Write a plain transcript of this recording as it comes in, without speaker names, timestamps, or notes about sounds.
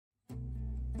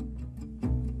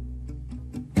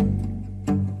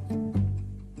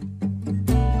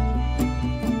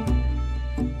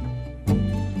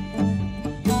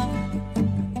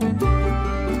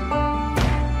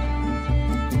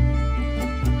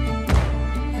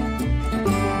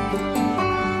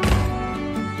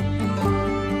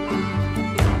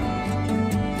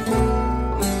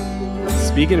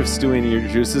Speaking of stewing your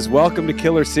juices, welcome to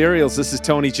Killer Cereals. This is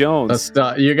Tony Jones.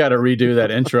 You got to redo that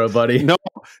intro, buddy.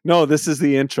 No, this is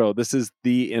the intro. This is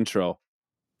the intro.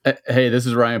 Hey, this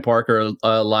is Ryan Parker,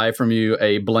 live from you,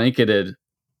 a blanketed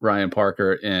Ryan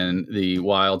Parker in the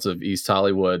wilds of East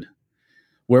Hollywood,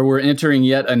 where we're entering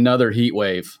yet another heat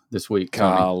wave this week.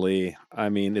 Tony. Golly. I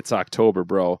mean, it's October,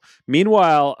 bro.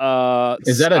 Meanwhile,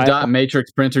 is that a dot matrix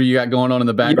printer you got going on in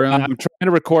the background? I'm trying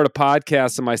to record a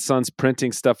podcast and my son's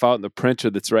printing stuff out in the printer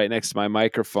that's right next to my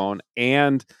microphone.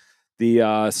 And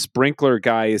the sprinkler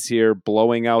guy is here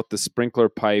blowing out the sprinkler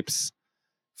pipes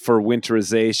for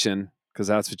winterization, because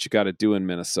that's what you got to do in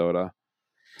Minnesota.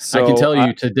 So I can tell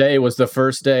you today was the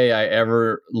first day I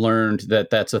ever learned that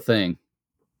that's a thing.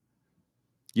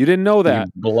 You didn't know that.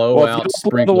 You blow out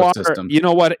sprinkler system. You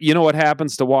know what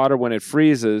happens to water when it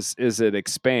freezes is it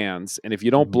expands, and if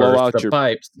you don't blow out your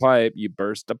pipe, you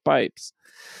burst the pipes.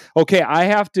 Okay, I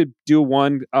have to do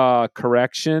one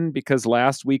correction, because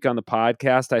last week on the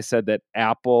podcast I said that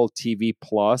Apple TV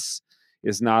Plus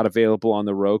is not available on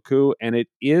the Roku, and it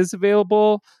is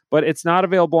available, but it's not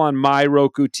available on my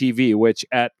Roku TV, which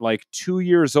at like 2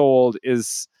 years old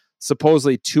is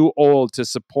supposedly too old to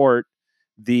support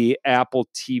the Apple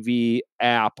TV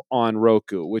app on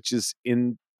Roku, which is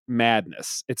in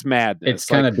madness. It's madness. It's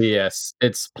kind of BS.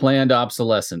 It's planned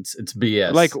obsolescence. It's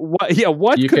BS. Like what? Yeah,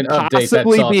 what you could can update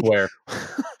possibly that software?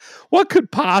 What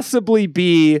could possibly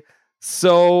be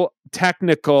so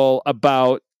technical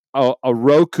about a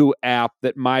Roku app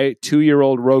that my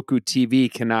 2-year-old Roku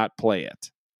TV cannot play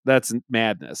it? That's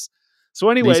madness.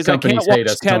 So, anyways, these companies hate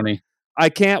us, Tony. I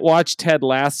can't watch Ted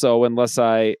Lasso unless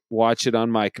I watch it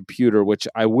on my computer, which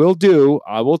I will do.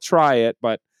 I will try it.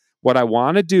 But what I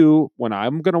want to do when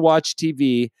I'm going to watch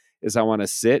TV is I want to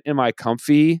sit in my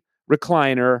comfy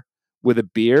recliner with a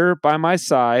beer by my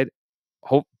side,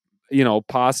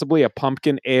 possibly a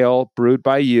pumpkin ale brewed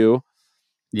by you.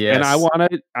 Yes. And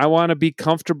I want to be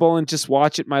comfortable and just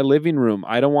watch it in my living room.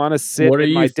 I don't want to sit at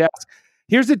my desk.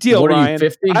 Here's the deal, Ryan.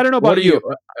 50? I don't know about you.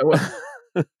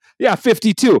 Yeah,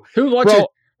 52. Who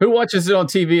watches it on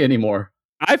TV anymore?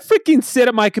 I freaking sit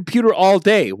at my computer all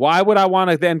day. Why would I want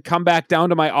to then come back down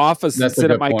to my office and sit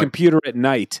at my computer at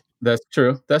night? That's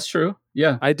true.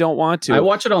 Yeah. I don't want to. I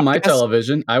watch it on my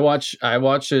television. I watch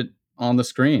it on the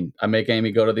screen. I make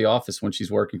Amy go to the office when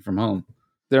she's working from home.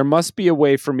 There must be a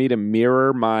way for me to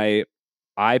mirror my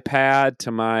iPad to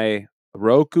my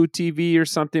Roku TV or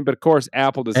something, but of course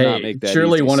Apple does not make that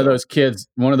surely easy, one of those kids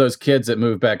that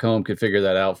move back home could figure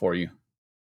that out for you.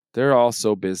 They're all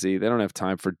so busy. They don't have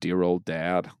time for dear old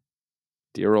dad.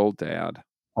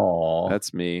 Aw.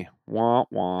 That's me. Wah,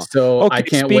 wah. So okay, I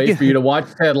can't wait for you to watch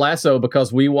Ted Lasso,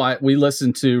 because we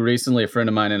listened to recently, a friend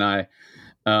of mine and I,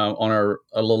 on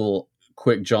a little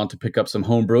quick jaunt to pick up some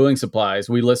home brewing supplies.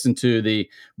 We listened to the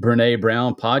Brene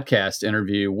Brown podcast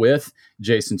interview with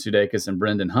Jason Sudeikis and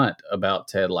Brendan Hunt about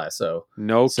Ted Lasso.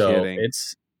 No kidding.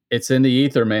 It's in the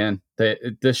ether, man.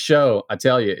 This show, I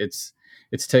tell you, it's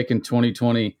taken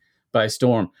 2020 by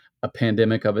storm, a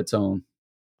pandemic of its own.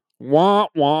 Wah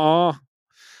wah.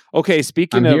 Okay,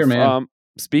 speaking of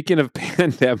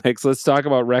pandemics, let's talk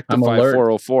about Rectify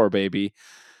 404, baby.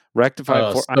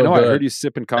 Rectify 4. I know. Good. I heard you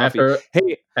sipping coffee.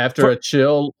 After a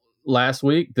chill last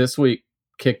week, this week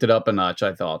kicked it up a notch.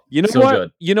 I thought. You know what?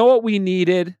 Good. You know what we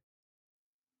needed?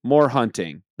 More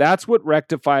hunting. That's what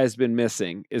Rectify has been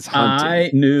missing, is hunting. I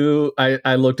knew.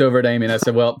 I looked over at Amy and I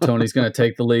said, "Well, Tony's going to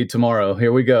take the lead tomorrow.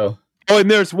 Here we go." Oh, and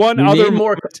there's other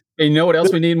more. And you know what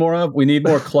else we need more of? We need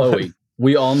more Chloe.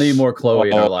 We all need more Chloe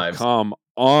in our lives. Come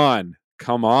on.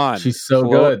 She's so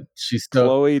good.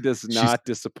 Chloe does not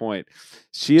disappoint.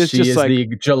 She is just like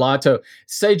the gelato.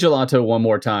 Say gelato one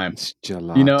more time.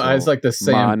 Gelato. You know, I was like the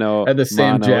Sam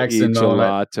Jackson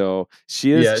gelato.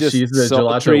 She's the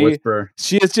sultry, gelato whisperer.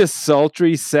 She is just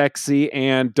sultry, sexy,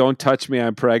 and don't touch me,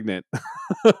 I'm pregnant.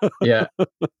 Yeah,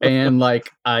 and like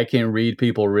I can read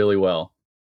people really well.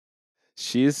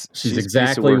 She's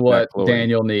exactly what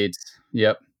Daniel needs.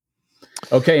 Yep.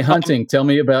 Okay, hunting. Tell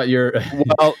me about your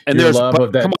love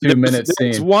of that 2-minute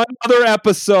scene. There's one other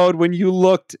episode when you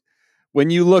looked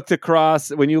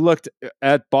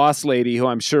at Boss Lady, who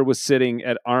I'm sure was sitting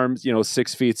at arms,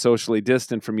 6 feet socially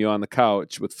distant from you on the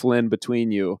couch with Flynn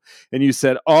between you, and you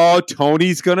said, "Oh,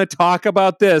 Tony's going to talk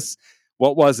about this."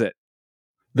 What was it?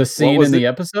 The scene in the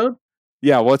episode?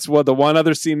 Yeah, the one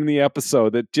other scene in the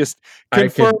episode that just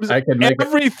confirms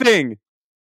everything?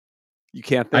 You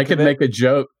can't think of it? I could make a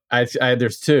joke.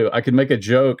 There's two. I could make a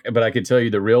joke, but I could tell you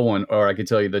the real one, or I could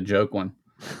tell you the joke one.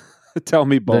 Tell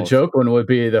me both. The joke one would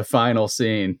be the final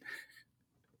scene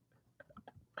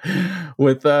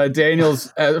with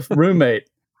Daniel's roommate.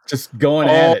 just going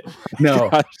at it.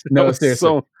 No, seriously.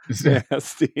 So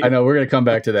nasty. I know we're going to come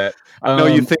back to that. I know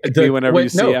you think me whenever you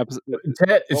see episode.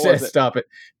 Ted, stop it.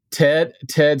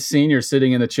 Ted Senior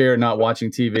sitting in the chair not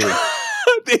watching TV.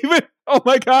 Oh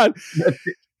my God.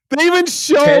 They even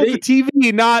show the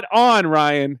TV not on,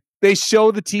 Ryan. They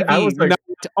show the TV not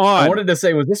on. I wanted to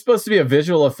say, was this supposed to be a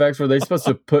visual effect? Were they supposed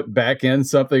to put back in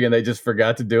something and they just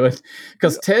forgot to do it?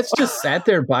 Because Ted's just sat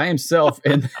there by himself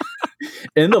in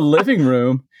the living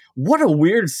room. What a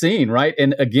weird scene, right?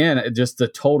 And again, just the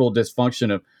total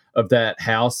dysfunction of that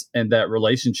house and that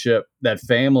relationship, that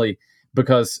family,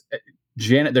 because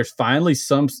Janet, there's finally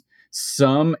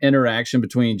some interaction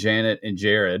between Janet and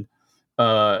Jared,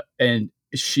 and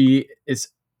she is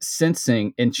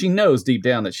sensing, and she knows deep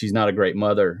down that she's not a great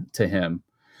mother to him.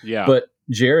 Yeah. But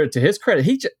Jared, to his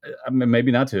credit,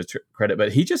 maybe not to his credit,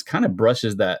 but he just kind of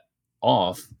brushes that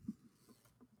off.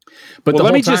 But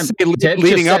let me just say,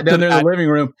 leading up down there in the living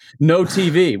room, no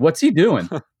TV. What's he doing?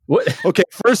 What? Okay,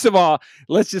 first of all,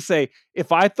 let's just say,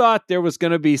 if I thought there was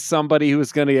going to be somebody who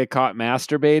was going to get caught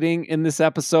masturbating in this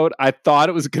episode, I thought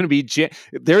it was going to be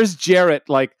there's Jarrett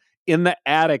like in the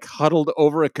attic huddled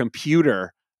over a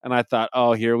computer. And I thought,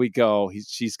 oh, here we go.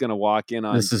 She's going to walk in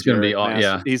on this is going to be,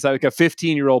 yeah. He's like a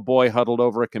 15-year-old boy huddled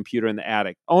over a computer in the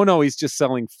attic. Oh, no, he's just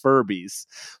selling Furbies.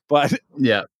 But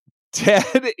yeah,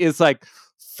 Ted is like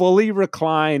fully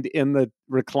reclined in the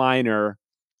recliner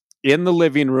in the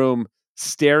living room,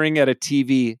 staring at a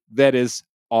TV that is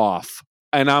off.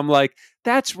 And I'm like,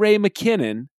 that's Ray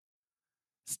McKinnon.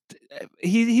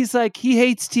 He's like, he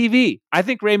hates TV. I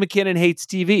think Ray McKinnon hates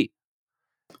TV.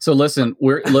 So listen,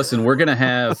 we're going to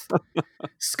have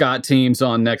Scott Teems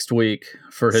on next week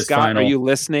for his Scott, final. Are you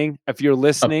listening? If you're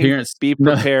listening, appearance. Be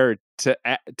prepared to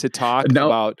talk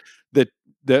about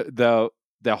the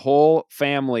whole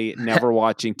family never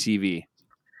watching TV.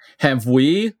 Have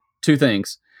we? Two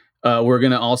things. We're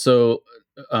going to also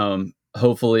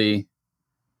hopefully.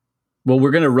 Well,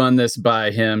 we're going to run this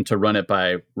by him to run it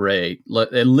by Ray.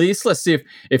 At least let's see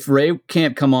if Ray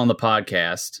can't come on the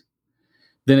podcast.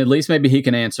 Then at least maybe he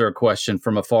can answer a question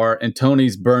from afar. And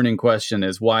Tony's burning question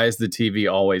is, why is the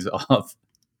TV always off?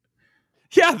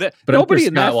 Yeah, but nobody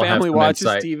in that family watches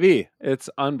TV.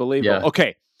 It's unbelievable. Yeah.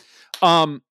 Okay.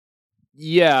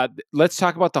 Yeah, let's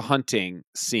talk about the hunting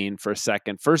scene for a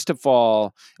second. First of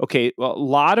all, okay, well, a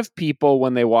lot of people,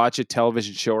 when they watch a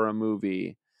television show or a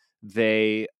movie,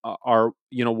 they are,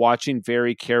 watching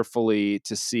very carefully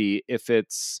to see if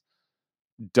it's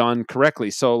done correctly.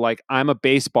 So like, I'm a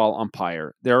baseball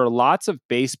umpire. There are lots of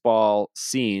baseball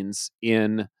scenes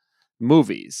in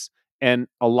movies. And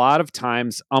a lot of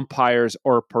times umpires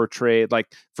are portrayed, like,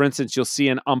 for instance, you'll see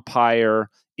an umpire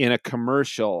in a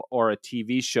commercial or a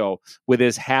TV show with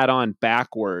his hat on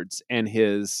backwards and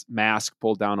his mask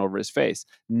pulled down over his face.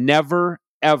 Never,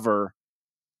 ever,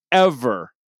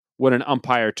 ever would an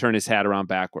umpire turn his hat around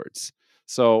backwards.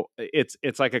 So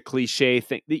it's like a cliche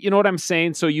thing. You know what I'm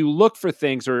saying? So you look for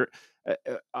things, or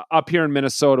up here in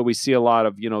Minnesota, we see a lot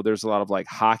of, there's a lot of like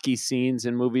hockey scenes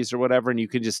in movies or whatever. And you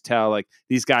can just tell like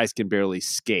these guys can barely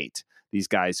skate. These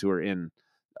guys who are in,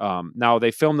 now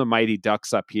they film the Mighty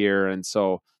Ducks up here. And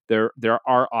so there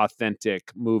are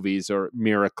authentic movies or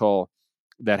Miracle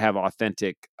that have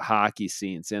authentic hockey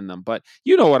scenes in them. But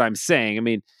you know what I'm saying? I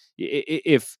mean,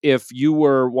 if you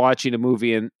were watching a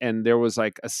movie and there was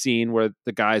like a scene where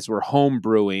the guys were home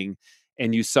brewing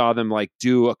and you saw them like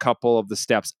do a couple of the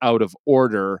steps out of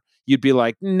order, you'd be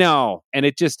like, no. And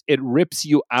it rips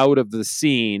you out of the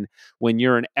scene when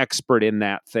you're an expert in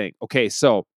that thing. Okay.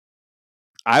 So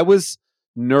I was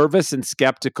nervous and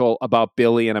skeptical about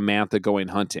Billy and Amantha going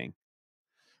hunting,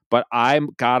 but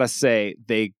I'm gotta say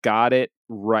they got it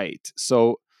right.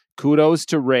 So kudos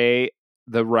to Ray,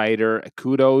 the writer.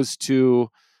 Kudos to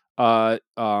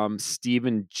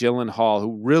Stephen Gyllenhaal,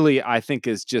 who really, I think,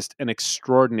 is just an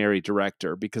extraordinary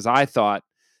director, because I thought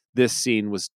this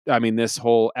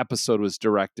whole episode was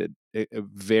directed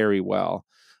very well.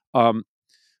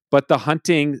 But the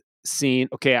hunting scene,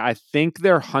 okay, I think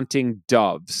they're hunting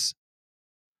doves,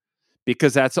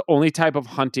 because that's the only type of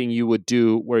hunting you would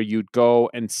do where you'd go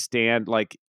and stand,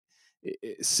 like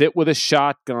sit with a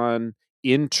shotgun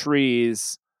in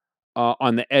trees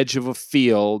on the edge of a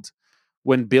field.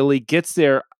 When Billy gets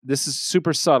there, this is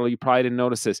super subtle. You probably didn't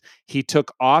notice this. He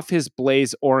took off his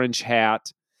blaze orange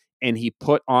hat and he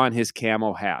put on his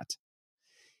camo hat.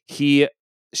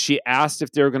 She asked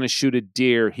if they were going to shoot a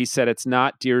deer. He said it's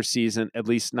not deer season, at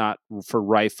least not for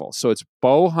rifle. So it's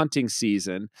bow hunting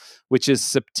season, which is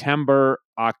September,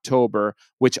 October,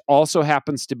 which also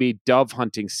happens to be dove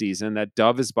hunting season. That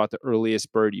dove is about the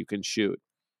earliest bird you can shoot.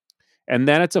 And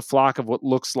then it's a flock of what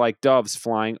looks like doves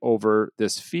flying over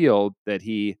this field that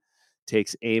he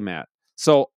takes aim at.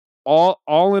 So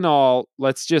all in all,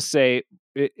 let's just say,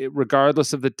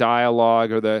 regardless of the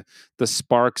dialogue or the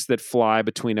sparks that fly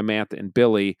between Amantha and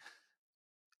Billy,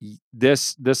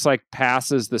 this like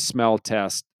passes the smell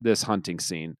test, this hunting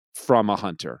scene from a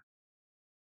hunter.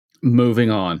 Moving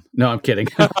on. No, I'm kidding.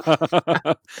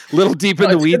 Little deep in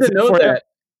the weeds.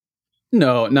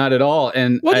 No, not at all.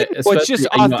 And it's just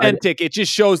authentic. It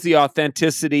just shows the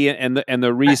authenticity and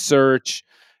the research.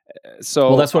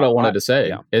 So that's what I wanted to say.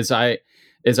 Yeah.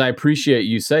 Is I appreciate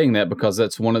you saying that, because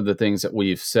that's one of the things that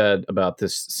we've said about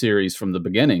this series from the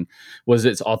beginning was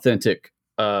its authentic,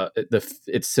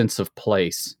 its sense of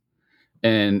place,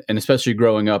 and especially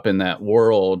growing up in that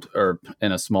world or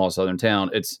in a small southern town.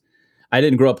 I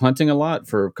didn't grow up hunting a lot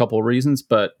for a couple of reasons,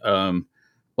 but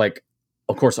like,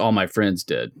 of course, all my friends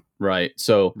did, right?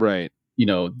 So, right,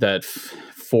 that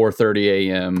 4:30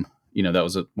 a.m. That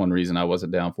was one reason I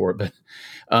wasn't down for it, but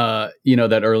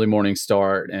that early morning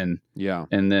start, and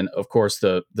then of course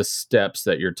the steps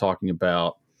that you're talking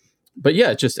about. But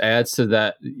yeah, it just adds to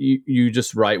that. You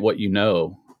just write what you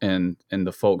know, and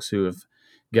the folks who have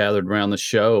gathered around the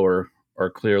show are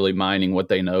clearly mining what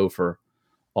they know for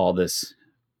all this,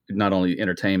 not only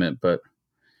entertainment, but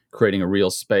creating a real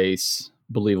space,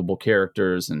 believable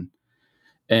characters,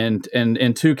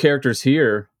 and two characters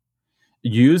here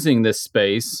using this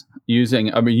space, using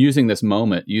this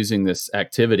moment, using this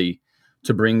activity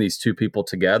to bring these two people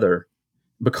together.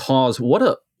 Because what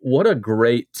a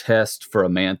great test for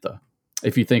Amantha,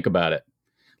 if you think about it.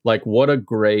 Like, what a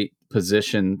great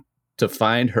position to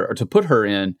find her, or to put her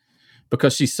in,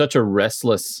 because she's such a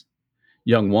restless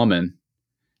young woman,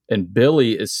 and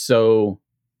Billy is so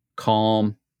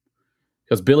calm,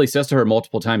 because Billy says to her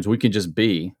multiple times, "We can just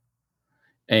be."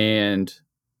 And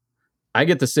I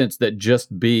get the sense that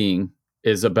just being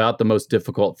is about the most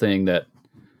difficult thing that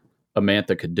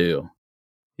Amantha could do.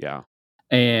 Yeah.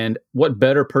 And what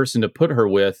better person to put her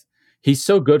with? He's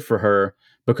so good for her,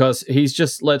 because he's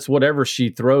just lets whatever she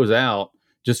throws out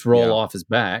just roll off his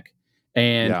back.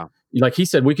 And like he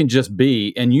said, we can just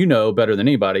be, and better than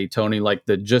anybody, Tony, like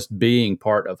the just being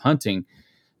part of hunting,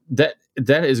 that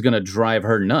is going to drive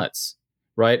her nuts,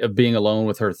 right? Of being alone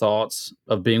with her thoughts,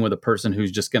 of being with a person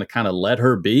who's just going to kind of let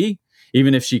her be,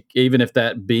 even if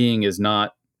that being is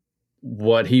not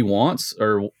what he wants,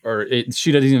 or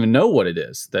she doesn't even know what it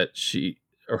is that she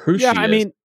or who she is. I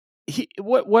mean,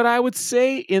 what I would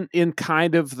say in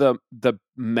kind of the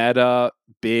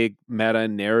big meta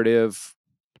narrative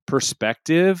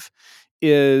perspective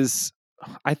is,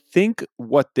 I think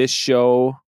what this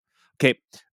show,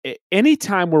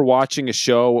 anytime we're watching a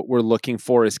show, what we're looking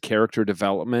for is character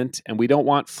development, and we don't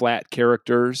want flat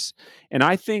characters. And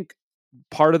I think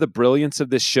part of the brilliance of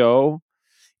this show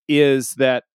is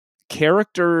that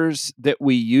characters that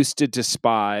we used to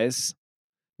despise,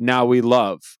 now we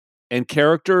love. And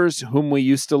characters whom we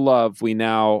used to love, we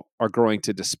now are growing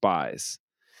to despise.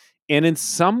 And in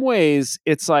some ways,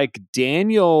 it's like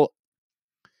Daniel.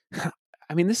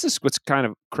 I mean, this is what's kind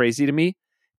of crazy to me.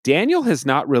 Daniel has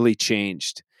not really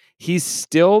changed. He's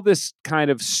still this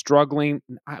kind of struggling.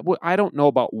 I don't know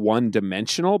about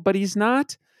one-dimensional, but he's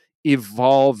not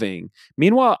evolving.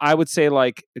 Meanwhile, I would say,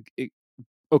 like,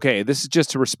 okay, this is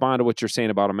just to respond to what you're saying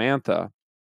about Amantha.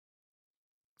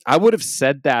 I would have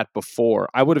said that before.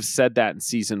 I would have said that in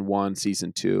season 1,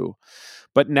 season 2.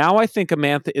 But now I think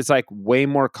Amantha is like way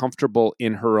more comfortable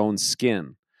in her own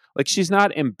skin. Like, she's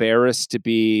not embarrassed to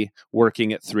be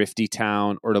working at Thrifty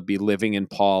Town, or to be living in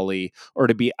Pauley, or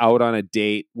to be out on a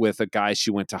date with a guy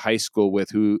she went to high school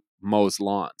with who mows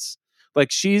lawns. Like,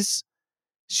 she's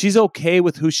okay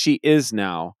with who she is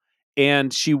now,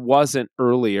 and she wasn't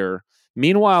earlier.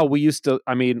 Meanwhile, we used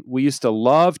to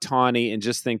love Tawny and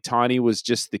just think Tawny was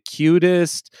just the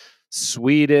cutest,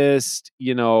 sweetest,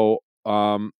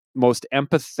 most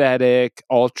empathetic,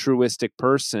 altruistic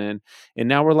person. And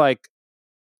now we're like,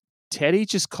 Teddy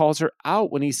just calls her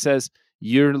out when he says,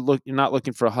 you're not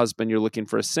looking for a husband, you're looking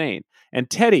for a saint. And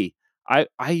Teddy, I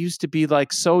used to be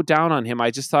like so down on him.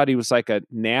 I just thought he was like a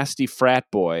nasty frat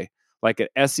boy, like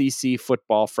an SEC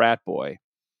football frat boy.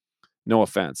 No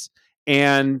offense.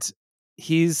 And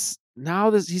he's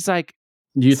like,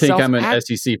 you think I'm an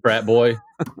SEC frat boy?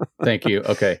 Thank you.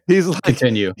 Okay. He's like,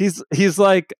 continue. He's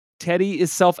like, Teddy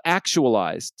is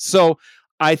self-actualized. So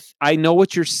I know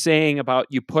what you're saying about,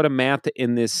 you put Amantha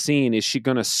in this scene. Is she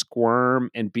going to squirm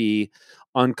and be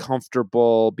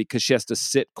uncomfortable because she has to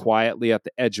sit quietly at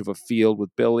the edge of a field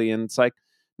with Billy? And it's like,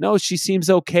 no, she seems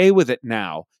okay with it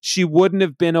now. She wouldn't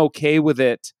have been okay with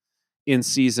it in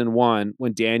season 1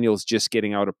 when Daniel's just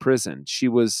getting out of prison. She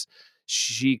was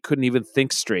she couldn't even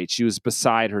think straight. She was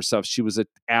beside herself. She was an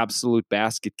absolute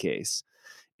basket case.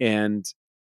 And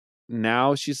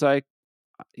now she's like,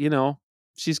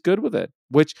 she's good with it.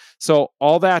 So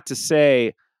all that to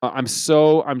say, I'm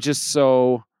just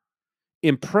so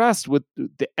impressed with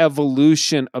the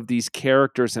evolution of these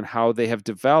characters and how they have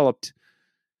developed.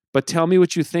 But tell me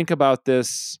what you think about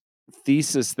this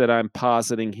thesis that I'm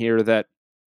positing here, that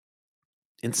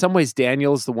in some ways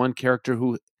Daniel is the one character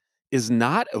who is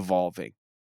not evolving.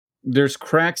 There's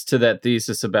cracks to that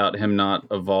thesis about him not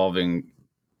evolving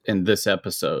in this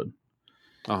episode.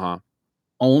 Uh-huh.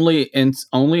 Only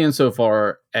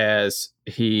insofar as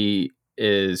he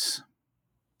is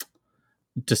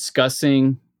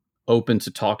discussing, open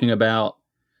to talking about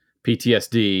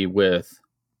PTSD with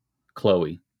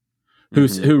Chloe,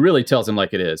 who really tells him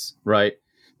like it is, right?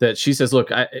 That she says,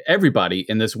 look, everybody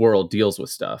in this world deals with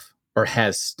stuff or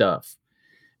has stuff,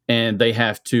 and they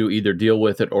have to either deal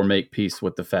with it or make peace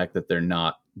with the fact that they're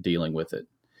not dealing with it.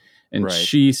 And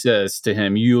she says to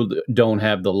him, you don't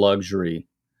have the luxury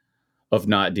of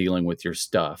not dealing with your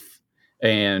stuff.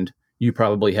 And you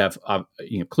probably have,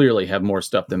 clearly have more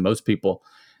stuff than most people.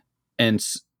 And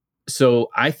so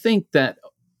I think that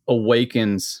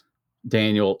awakens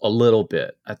Daniel a little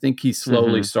bit. I think he's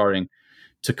slowly starting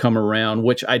to come around,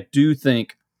 which I do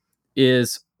think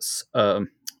is a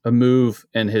move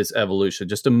in his evolution,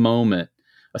 just a moment,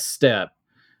 a step,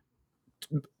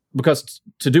 because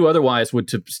to do otherwise would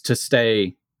to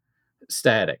stay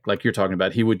static, like you're talking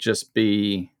about. He would just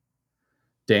be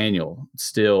Daniel,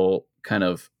 still kind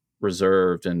of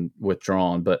reserved and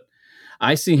withdrawn. But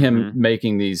I see him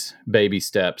making these baby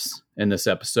steps in this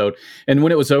episode. And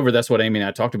when it was over, that's what Amy and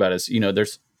I talked about is,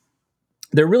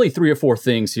 there are really 3 or 4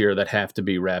 things here that have to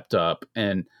be wrapped up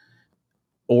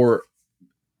or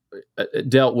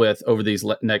dealt with over these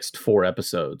next 4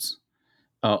 episodes.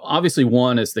 Obviously,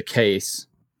 one is the case,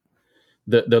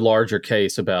 the larger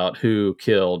case about who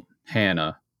killed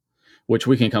Hannah, which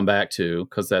we can come back to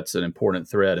because that's an important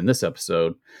thread in this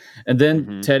episode. And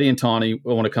then Teddy and Tawny,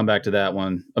 I want to come back to that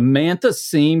one. Amantha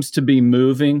seems to be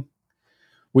moving.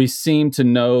 We seem to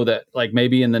know that, like,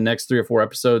 maybe in the next 3 or 4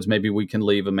 episodes, maybe we can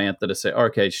leave Amantha to say,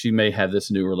 okay, she may have this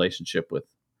new relationship with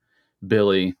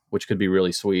Billy, which could be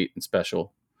really sweet and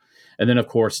special. And then, of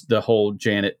course, the whole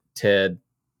Janet, Ted,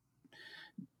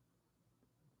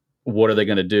 what are they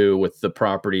going to do with the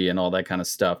property and all that kind of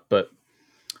stuff. But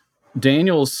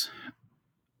Daniel's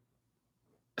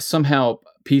somehow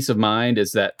peace of mind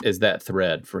is that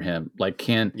thread for him. Like,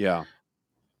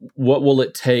 what will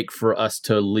it take for us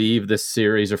to leave this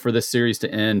series or for this series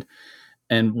to end?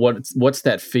 And what's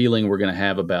that feeling we're going to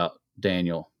have about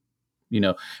Daniel?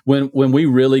 When we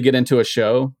really get into a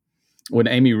show, when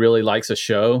Amy really likes a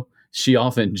show, she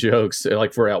often jokes,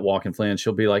 like if we're out walking Flynn,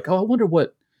 she'll be like, oh, I wonder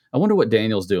what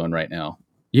Daniel's doing right now.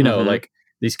 Like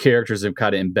these characters have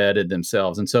kind of embedded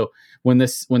themselves. And so when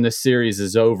this series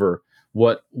is over,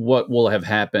 what will have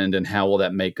happened and how will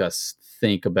that make us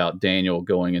think about Daniel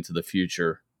going into the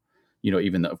future?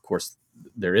 Even though, of course,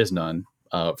 there is none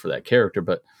for that character,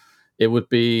 but it would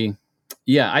be,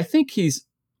 I think he's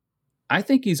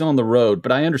on the road,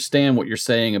 but I understand what you're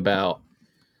saying about,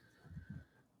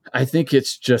 I think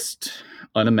it's just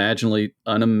unimaginably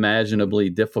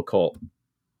difficult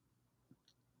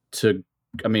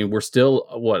we're still,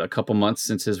 a couple months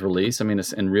since his release.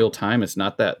 It's in real time. It's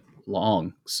not that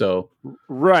long. So,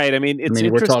 right. It's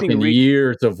we're talking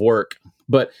years of work,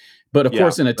 but of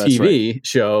course, in a TV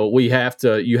show, you have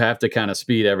to kind of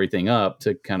speed everything up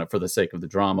to kind of for the sake of the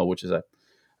drama, which is,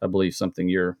 I believe, something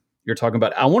you're talking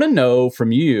about. I want to know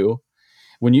from you,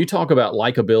 when you talk about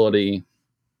likability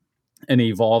and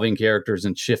evolving characters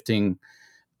and shifting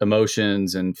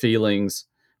emotions and feelings,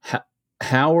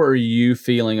 how are you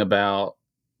feeling about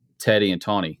Teddy and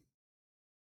Tawny?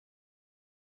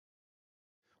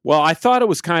 Well, I thought it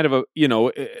was kind of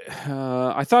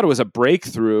I thought it was a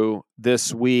breakthrough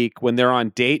this week when they're on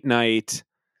date night.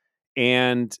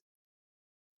 And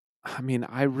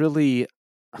I really,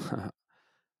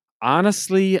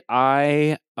 honestly,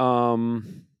 I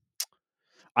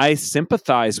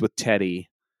sympathize with Teddy.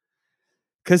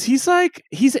 Cause he's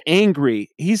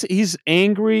angry. He's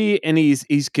angry and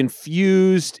he's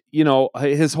confused.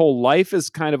 His whole life is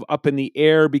kind of up in the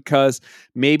air because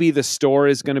maybe the store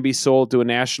is going to be sold to a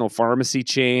national pharmacy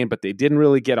chain, but they didn't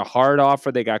really get a hard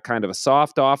offer. They got kind of a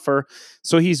soft offer.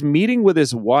 So he's meeting with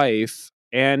his wife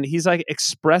and he's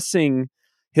expressing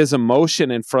his emotion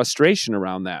and frustration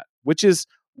around that, which is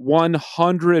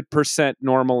 100%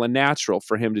 normal and natural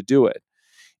for him to do it.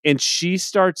 And she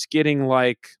starts getting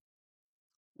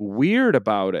weird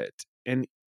about it, and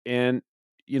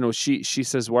she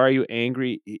says, why are you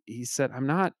angry? He said, I'm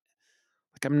not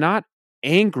I'm not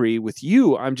angry with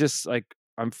you. I'm just like,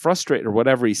 I'm frustrated or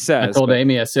whatever he says. I told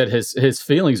Amy, I said his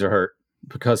feelings are hurt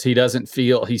because he doesn't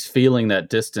feel, he's feeling that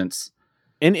distance.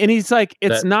 And he's like,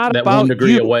 it's not that about 1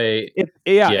 degree you. away.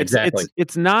 Exactly.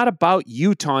 It's not about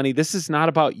you, Tawny. This is not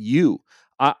about you.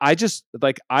 I just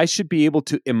like, I should be able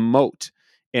to emote.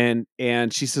 And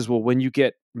she says, well, when you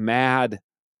get mad,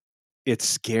 it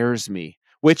scares me.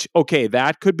 Which, okay,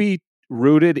 that could be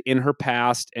rooted in her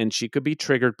past, and she could be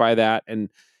triggered by that, and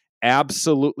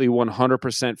absolutely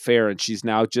 100% fair. And she's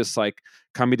now just like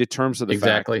coming to terms with the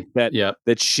fact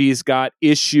that she's got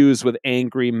issues with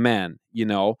angry men, you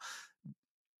know.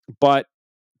 But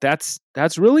that's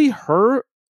really her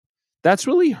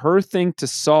thing to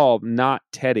solve, not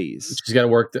Teddy's. She's got to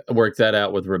work that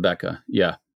out with Rebecca.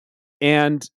 Yeah.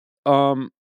 And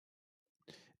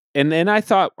then I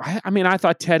thought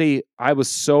Teddy, I was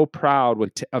so proud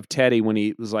of Teddy when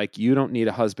he was like, you don't need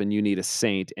a husband, you need a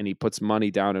saint. And he puts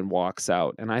money down and walks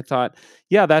out. And I thought,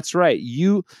 yeah, that's right.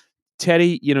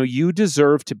 Teddy, you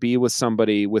deserve to be with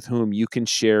somebody with whom you can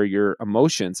share your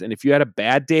emotions. And if you had a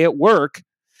bad day at work,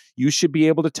 you should be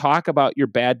able to talk about your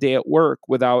bad day at work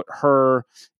without her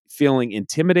feeling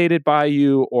intimidated by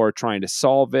you or trying to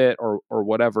solve it or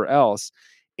whatever else.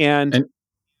 And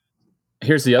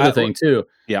here's the other thing too.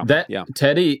 Yeah.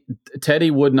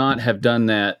 Teddy would not have done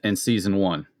that in season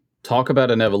 1. Talk about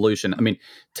an evolution. I mean,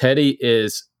 Teddy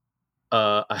is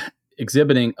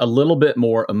exhibiting a little bit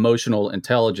more emotional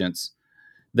intelligence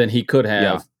than he could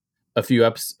have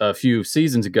a few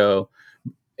seasons ago,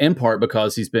 in part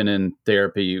because he's been in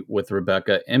therapy with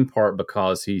Rebecca, in part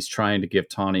because he's trying to give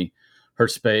Tawny her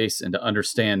space and to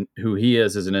understand who he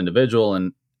is as an individual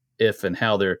and if and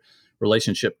how their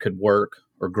relationship could work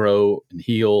or grow and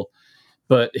heal.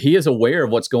 But he is aware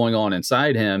of what's going on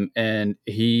inside him, and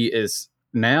he is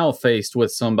now faced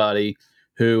with somebody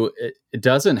who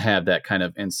doesn't have that kind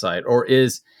of insight or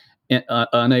is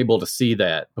unable to see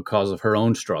that because of her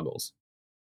own struggles.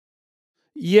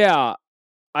 Yeah,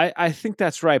 I think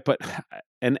that's right. But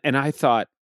and I thought,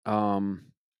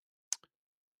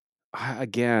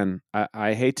 again,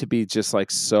 I hate to be just like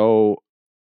so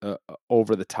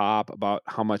over the top about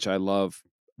how much I love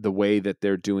the way that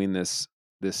they're doing this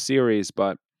series,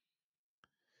 but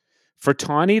for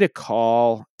Tawny to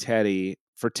call Teddy,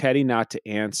 for Teddy not to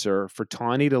answer, for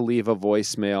Tawny to leave a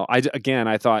voicemail,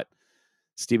 I thought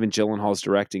Stephen Gyllenhaal's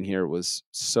directing here was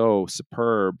so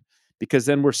superb, because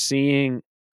then we're seeing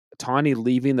Tawny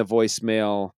leaving the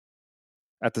voicemail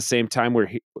at the same time we're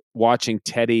watching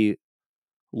Teddy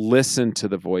listen to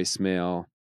the voicemail,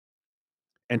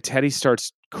 and Teddy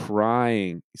starts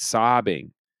crying,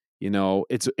 sobbing.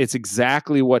 It's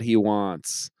exactly what he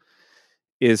wants,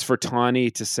 is for Tawny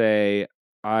to say,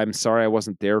 I'm sorry I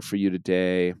wasn't there for you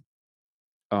today.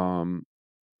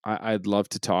 I'd love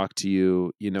to talk to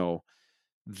you.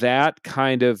 That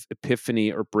kind of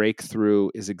epiphany or breakthrough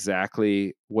is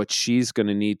exactly what she's going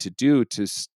to need to do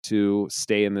to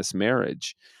stay in this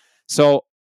marriage. So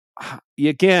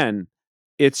again,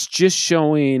 it's just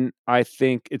showing, I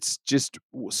think it's just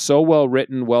so well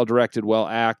written, well directed, well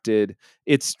acted.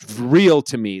 It's real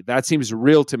to me. That seems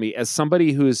real to me as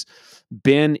somebody who's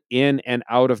been in and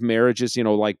out of marriages,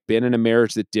 like been in a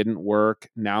marriage that didn't work,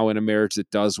 now in a marriage that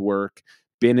does work,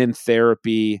 been in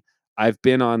therapy. I've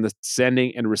been on the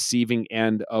sending and receiving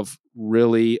end of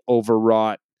really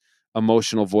overwrought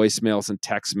emotional voicemails and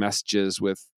text messages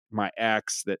with my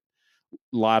ex, that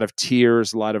a lot of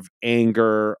tears, a lot of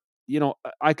anger.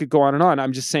 I could go on and on.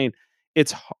 I'm just saying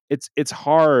it's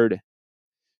hard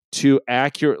to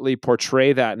accurately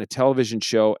portray that in a television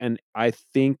show. And I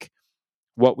think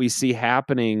what we see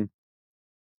happening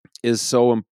is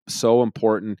so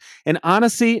important. And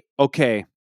honestly, okay,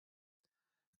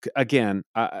 again,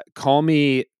 call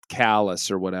me callous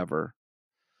or whatever,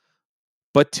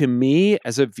 but to me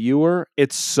as a viewer,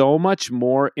 it's so much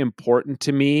more important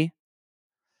to me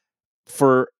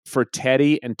for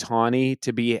Teddy and Tawny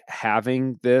to be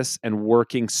having this and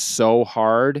working so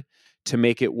hard to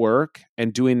make it work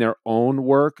and doing their own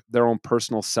work, their own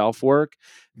personal self work,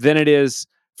 than it is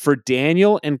for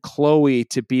Daniel and Chloe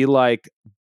to be like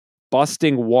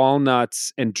busting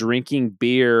walnuts and drinking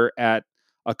beer at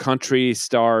a country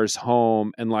star's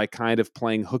home and like kind of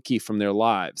playing hooky from their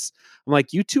lives. I'm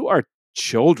like, you two are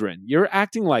children. You're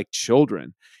acting like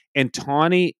children. And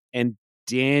Tawny and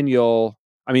Tawny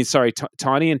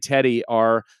and Teddy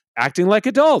are acting like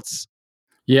adults.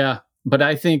 Yeah, but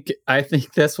I think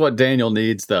that's what Daniel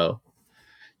needs, though.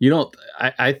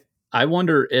 I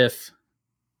wonder if,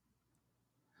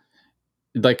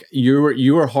 like,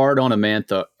 you were hard on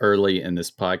Amantha early in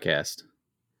this podcast.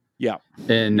 Yeah.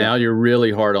 And now you're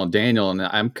really hard on Daniel. And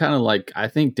I'm kind of like, I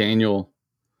think Daniel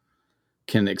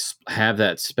can have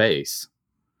that space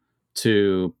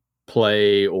to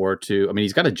play or to, I mean,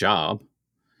 he's got a job,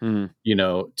 you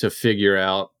know, to figure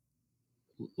out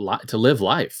to live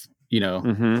life, you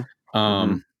know.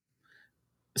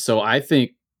 So I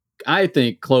think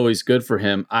Chloe's good for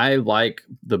him. I like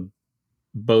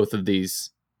both of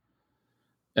these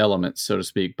elements, so to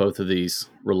speak, both of these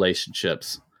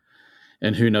relationships.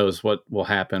 And who knows what will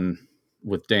happen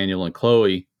with Daniel and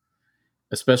Chloe,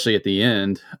 especially at the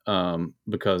end,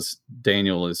 because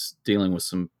Daniel is dealing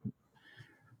with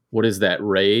what is that,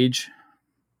 rage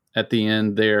at the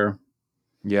end there?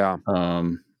 Yeah.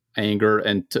 Anger.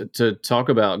 And to talk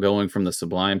about going from the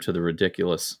sublime to the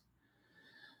ridiculous,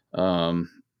 or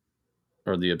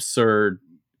the absurd,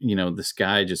 you know, this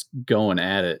guy just going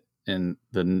at it in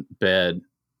the bed,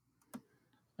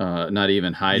 not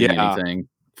even hiding anything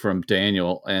from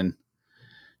Daniel, and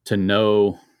to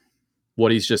know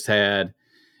what he's just had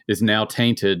is now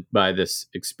tainted by this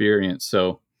experience.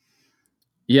 So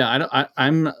yeah,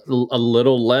 I'm a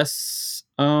little less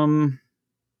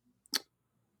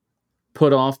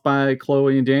put off by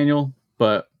Chloe and Daniel,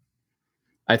 but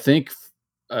I think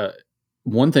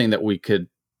one thing that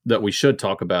we should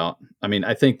talk about, I mean,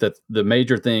 I think that the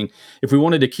major thing, if we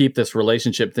wanted to keep this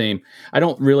relationship theme, I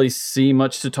don't really see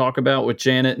much to talk about with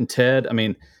Janet and Ted. I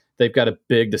mean, they've got a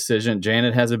big decision.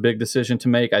 Janet has a big decision to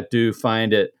make. I do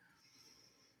find it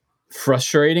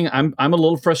frustrating. I'm a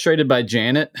little frustrated by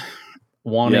Janet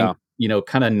wanting, you know,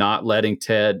 kind of not letting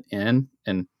Ted in,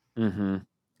 and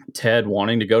Ted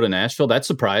wanting to go to Nashville. That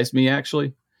surprised me,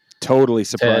 actually. Totally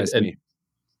surprised me.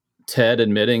 Ted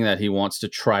admitting that he wants to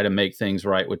try to make things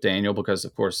right with Daniel because,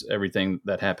 of course, everything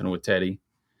that happened with Teddy.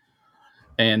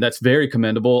 And that's very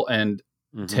commendable. And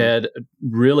Ted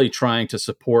really trying to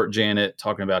support Janet,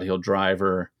 talking about he'll drive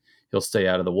her, he'll stay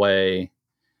out of the way.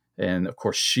 And, of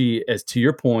course, she, as to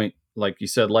your point, like you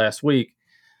said last week,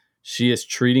 she is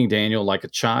treating Daniel like a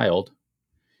child.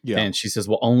 Yeah. And she says,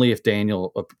 well, only if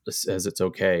Daniel says it's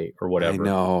okay or whatever.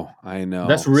 I know.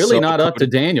 That's really not up to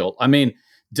Daniel. I mean,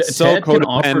 Ted can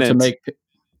offer to make,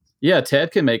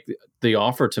 Ted can make the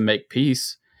offer to make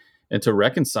peace and to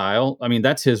reconcile. I mean,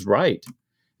 that's his right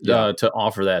to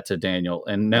offer that to Daniel.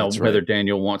 And now whether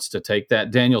Daniel wants to take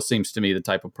that, Daniel seems to me the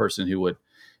type of person who would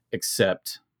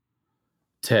accept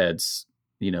Ted's,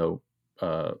 you know,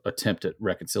 attempt at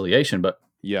reconciliation, but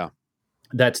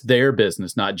that's their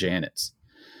business, not Janet's.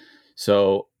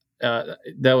 So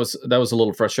that was a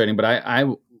little frustrating, but I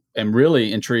am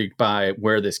really intrigued by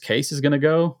where this case is going to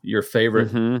go. Your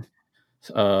favorite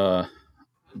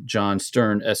John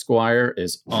Stern Esquire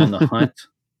is on the hunt.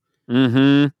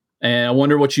 And I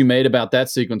wonder what you made about that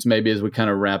sequence, maybe as we kind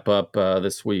of wrap up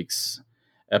this week's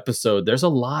episode. There's a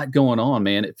lot going on,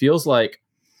 man. It feels like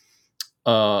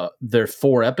there are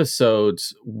 4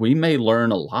 episodes. We may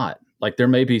learn a lot. Like there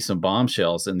may be some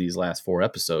bombshells in these last 4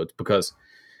 episodes because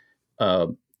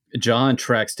John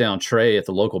tracks down Trey at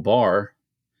the local bar,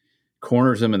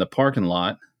 corners him in the parking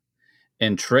lot,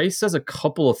 and Trey says a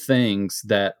couple of things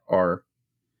that are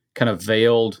kind of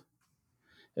veiled,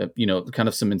 you know, kind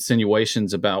of some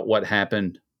insinuations about what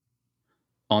happened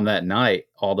on that night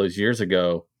all those years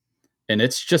ago. And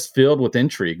it's just filled with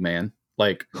intrigue, man.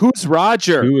 Like, who's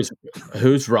Roger? Who's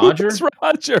Roger? Who's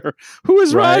Roger? Who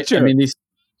is Roger? I mean,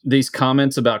 these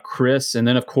comments about Chris, and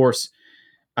then of course,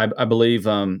 I believe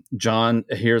John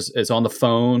is on the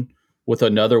phone with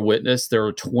another witness. There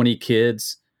were 20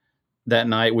 kids that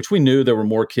night, which we knew there were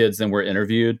more kids than were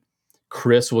interviewed.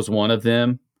 Chris was one of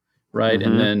them, right?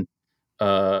 And then,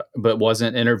 but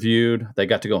wasn't interviewed. They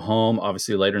got to go home.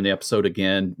 Obviously, later in the episode,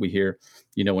 again, we hear,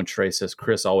 you know, when Trey says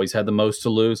Chris always had the most to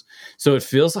lose. So it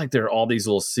feels like there are all these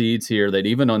little seeds here that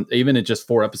even in just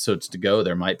 4 episodes to go,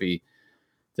 there might be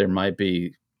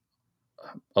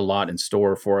a lot in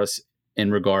store for us in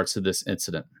regards to this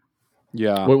incident.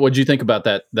 Yeah. What did you think about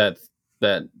that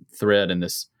thread in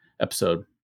this episode?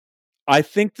 I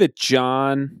think that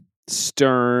John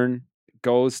Stern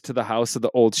goes to the house of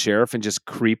the old sheriff and just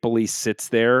creepily sits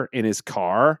there in his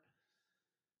car.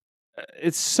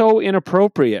 It's so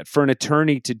inappropriate for an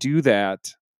attorney to do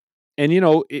that. And, you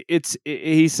know,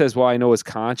 he says, well, I know his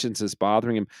conscience is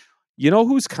bothering him. You know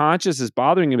whose conscience is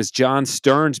bothering him is John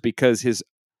Stern's, because his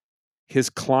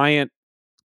client,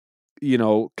 you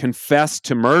know, confessed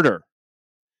to murder,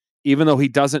 even though he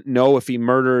doesn't know if he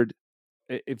murdered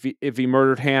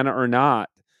Hannah or not.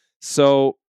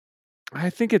 So I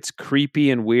think it's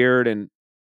creepy and weird. And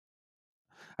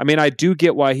I mean, I do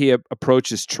get why he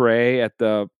approaches Trey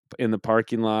in the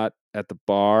parking lot at the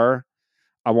bar.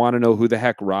 I want to know who the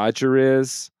heck Roger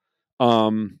is.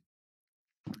 And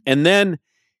then,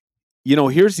 you know,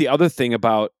 here's the other thing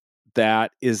about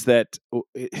that is that,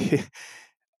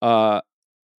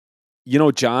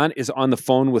 John is on the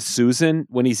phone with Susan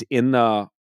when he's in the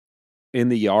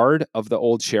yard of the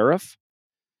old sheriff.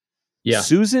 Yeah.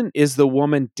 Susan is the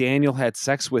woman Daniel had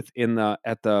sex with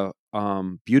at the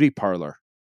beauty parlor.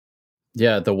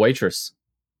 Yeah, the waitress.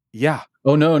 Yeah.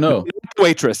 Oh no. The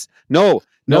waitress. No,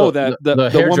 the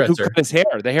woman who cut his hair,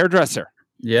 the hairdresser.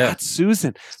 Yeah. That's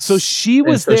Susan. So she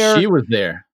was there. She was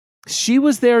there. She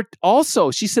was there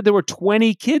also. She said there were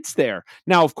 20 kids there.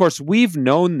 Now, of course, we've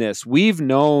known this. We've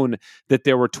known that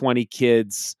there were 20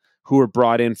 kids who were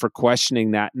brought in for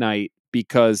questioning that night,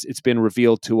 because it's been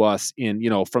revealed to us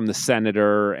from the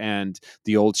senator and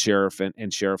the old sheriff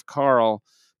and Sheriff Carl.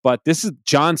 But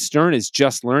John Stern is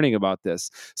just learning about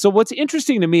this. So what's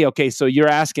interesting to me, okay, so you're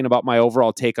asking about my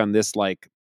overall take on this, like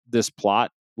this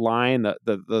plot line,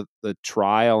 the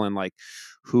trial, and like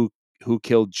who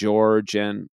killed George,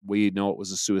 and we know it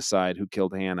was a suicide, who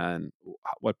killed Hannah, and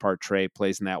what part Trey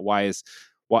plays in that.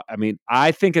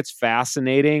 I think it's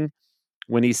fascinating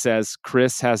when he says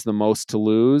Chris has the most to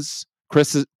lose.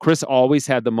 Chris always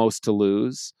had the most to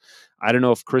lose. I don't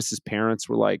know if Chris's parents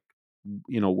were like,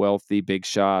 wealthy big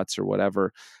shots or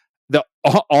whatever.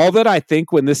 All that I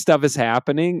think when this stuff is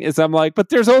happening is I'm like, but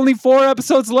there's only 4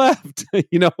 episodes left.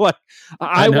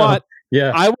 I want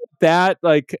that.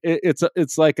 Like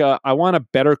it's like I want a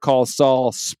Better Call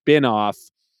Saul spinoff.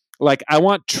 Like I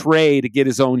want Trey to get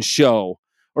his own show,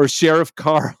 or Sheriff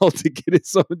Carl to get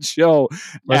his own show.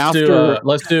 Let's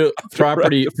do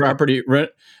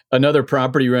another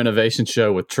property renovation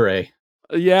show with Trey.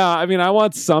 Yeah, I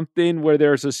want something where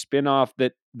there's a spinoff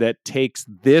that takes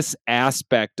this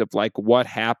aspect of like what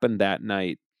happened that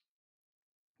night.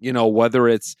 Whether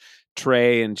it's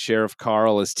Trey and Sheriff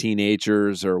Carl as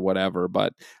teenagers or whatever.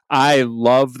 But I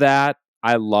love that.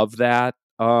 I love that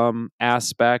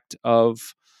aspect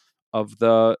of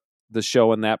the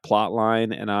show and that plot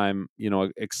line, and I'm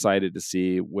excited to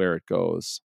see where it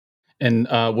goes. And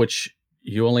which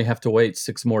you only have to wait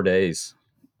 6 more days.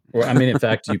 Or in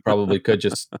fact, you probably could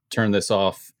just turn this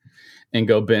off and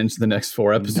go binge the next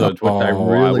 4 episodes, which I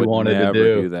really wanted to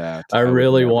do. That. I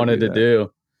really wanted to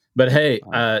do. But hey,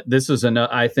 this was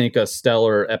I think a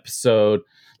stellar episode.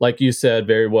 Like you said,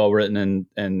 very well written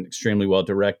and extremely well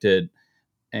directed.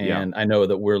 And I know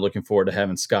that we're looking forward to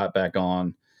having Scott back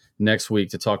on next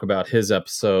week to talk about his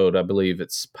episode. I believe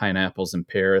it's Pineapples in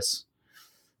Paris.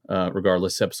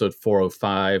 Regardless, episode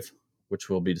 405, which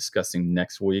we'll be discussing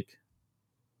next week.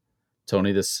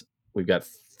 Tony, we've got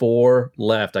 4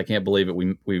 left. I can't believe it.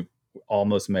 We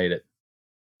almost made it.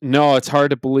 No, it's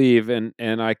hard to believe, and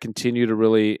I continue to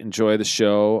really enjoy the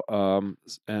show.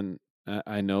 And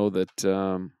I know that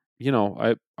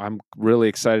I'm really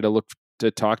excited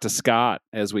to talk to Scott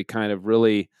as we kind of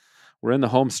we're in the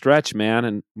home stretch, man,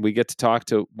 and we get to talk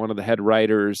to one of the head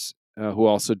writers who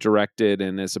also directed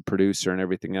and is a producer and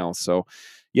everything else. So,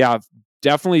 yeah,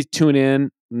 definitely tune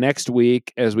in next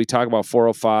week as we talk about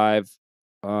 405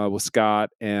 with Scott,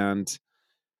 and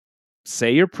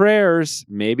say your prayers.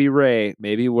 Maybe Ray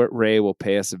will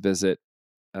pay us a visit.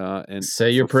 And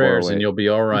say your prayers, and you'll be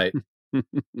all right.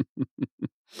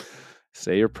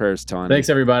 Say your prayers, Tony. Thanks,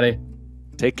 everybody.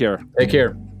 Take care. Take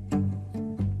care.